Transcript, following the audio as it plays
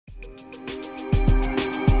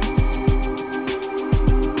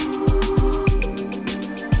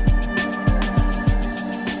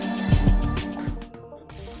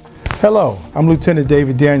Hello, I'm Lieutenant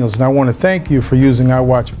David Daniels, and I want to thank you for using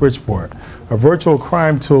iWatchBridgeport, a virtual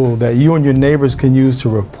crime tool that you and your neighbors can use to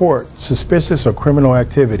report suspicious or criminal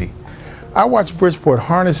activity. iWatchBridgeport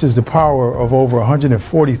harnesses the power of over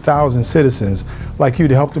 140,000 citizens like you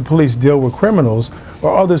to help the police deal with criminals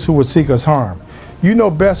or others who would seek us harm. You know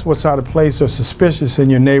best what's out of place or suspicious in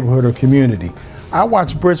your neighborhood or community.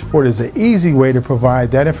 iWatchBridgeport is an easy way to provide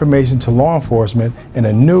that information to law enforcement in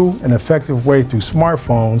a new and effective way through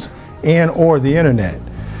smartphones and/or the internet.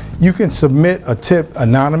 You can submit a tip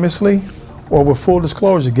anonymously or with full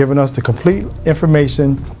disclosure, giving us the complete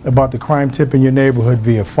information about the crime tip in your neighborhood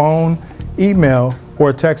via phone, email, or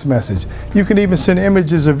a text message. You can even send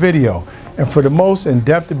images or video, and for the most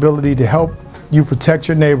in-depth ability to help you protect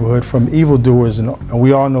your neighborhood from evildoers, and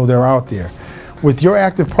we all know they're out there. With your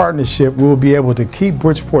active partnership, we will be able to keep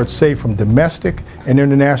Bridgeport safe from domestic and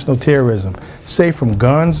international terrorism, safe from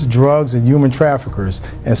guns, drugs, and human traffickers,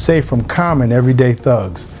 and safe from common everyday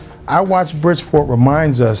thugs. iWatchBridgeport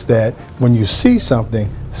reminds us that when you see something,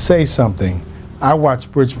 say something.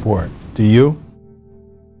 iWatchBridgeport. Do you?